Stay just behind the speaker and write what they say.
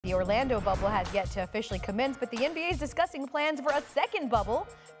The Orlando bubble has yet to officially commence, but the NBA is discussing plans for a second bubble.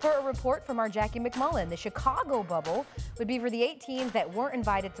 Per a report from our Jackie McMullen, the Chicago bubble would be for the 8 teams that weren't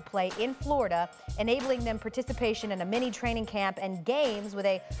invited to play in Florida, enabling them participation in a mini training camp and games with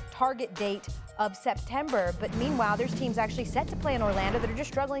a target date of September. But meanwhile, there's teams actually set to play in Orlando that are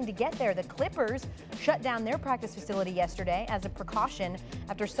just struggling to get there. The Clippers shut down their practice facility yesterday as a precaution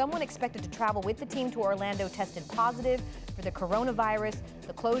after someone expected to travel with the team to Orlando tested positive for the coronavirus.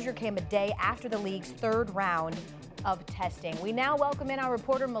 The closure came a day after the league's 3rd round of testing. We now welcome in our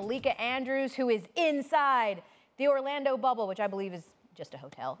reporter Malika Andrews, who is inside the Orlando bubble, which I believe is just a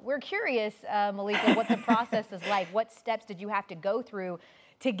hotel. We're curious, Malika, what the process is like. What steps did you have to go through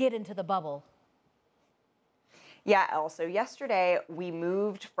to get into the bubble? Yeah, Elle. So yesterday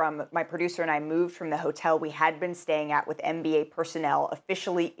my producer and I moved from the hotel we had been staying at with NBA personnel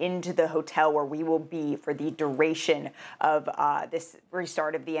officially into the hotel where we will be for the duration of this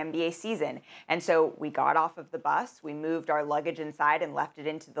restart of the NBA season. And so we got off of the bus, we moved our luggage inside and left it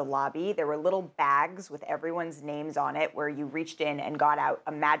into the lobby. There were little bags with everyone's names on it where you reached in and got out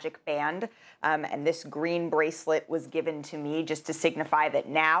a magic band. And this green bracelet was given to me just to signify that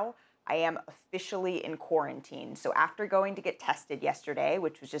now I am officially in quarantine. So after going to get tested yesterday,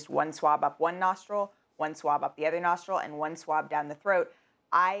 which was just one swab up one nostril, one swab up the other nostril, and one swab down the throat,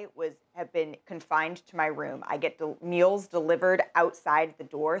 I have been confined to my room. I get meals delivered outside the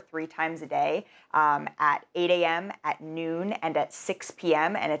door 3 times a day at 8 a.m., at noon, and at 6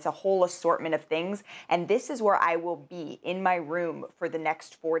 p.m., and it's a whole assortment of things. And this is where I will be in my room for the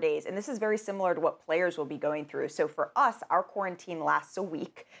next 4 days. And this is very similar to what players will be going through. So for us, our quarantine lasts a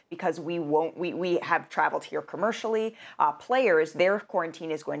week because we have traveled here commercially. Players, their quarantine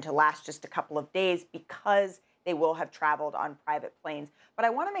is going to last just a couple of days because they will have traveled on private planes. But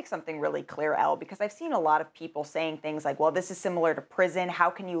I want to make something really clear, Elle, because I've seen a lot of people saying things like, well, this is similar to prison. How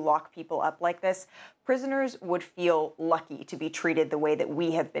can you lock people up like this? Prisoners would feel lucky to be treated the way that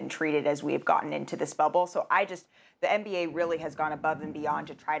we have been treated as we have gotten into this bubble. So the NBA really has gone above and beyond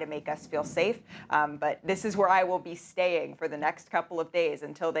to try to make us feel safe. But this is where I will be staying for the next couple of days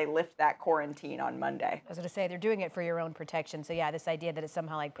until they lift that quarantine on Monday. I was going to say, they're doing it for your own protection. So yeah, this idea that it's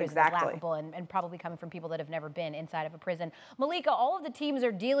somehow like prison Exactly. is laughable and probably coming from people that have never been inside of a prison. Malika, all of the teams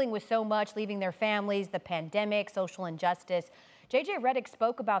are dealing with so much, leaving their families, the pandemic, social injustice. J.J. Redick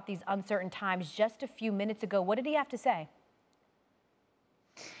spoke about these uncertain times just a few minutes ago. What did he have to say?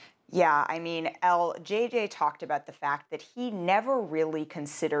 Yeah, I mean, Elle, JJ talked about the fact that he never really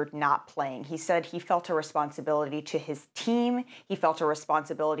considered not playing. He said he felt a responsibility to his team, he felt a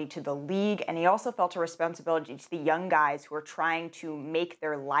responsibility to the league, and he also felt a responsibility to the young guys who are trying to make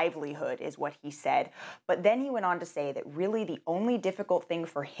their livelihood, is what he said. But then he went on to say that really the only difficult thing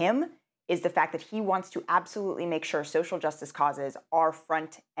for him is the fact that he wants to absolutely make sure social justice causes are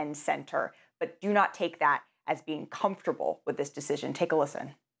front and center. But do not take that as being comfortable with this decision. Take a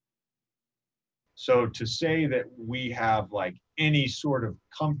listen. So to say that we have like any sort of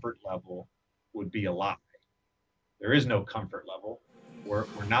comfort level would be a lie. There is no comfort level. We're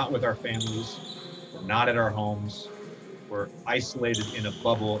not with our families. We're not at our homes. We're isolated in a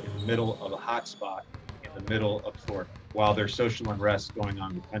bubble in the middle of a hot spot in the middle of Florida while there's social unrest going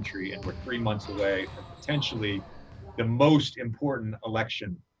on in the country. And we're 3 months away from potentially the most important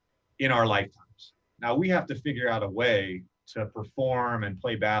election in our lifetimes. Now we have to figure out a way to perform and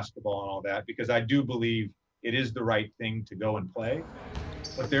play basketball and all that, because I do believe it is the right thing to go and play,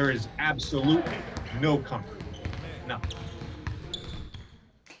 but there is absolutely no comfort, no.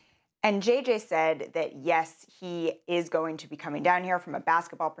 And JJ said that, yes, he is going to be coming down here from a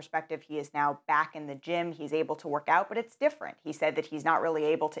basketball perspective. He is now back in the gym. He's able to work out, but it's different. He said that he's not really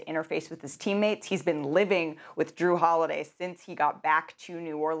able to interface with his teammates. He's been living with Drew Holiday since he got back to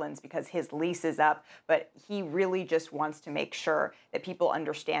New Orleans because his lease is up. But he really just wants to make sure that people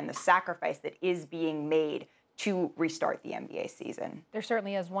understand the sacrifice that is being made to restart the NBA season. There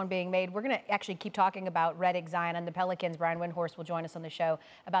certainly is one being made. We're going to actually keep talking about Redick, Zion, and the Pelicans. Brian Windhorst will join us on the show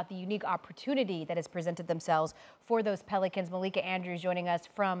about the unique opportunity that has presented themselves for those Pelicans. Malika Andrews joining us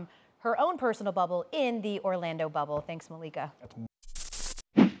from her own personal bubble in the Orlando bubble. Thanks, Malika.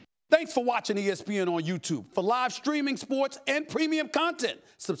 Thanks for watching ESPN on YouTube. For live streaming, sports, and premium content,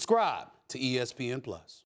 subscribe to ESPN+.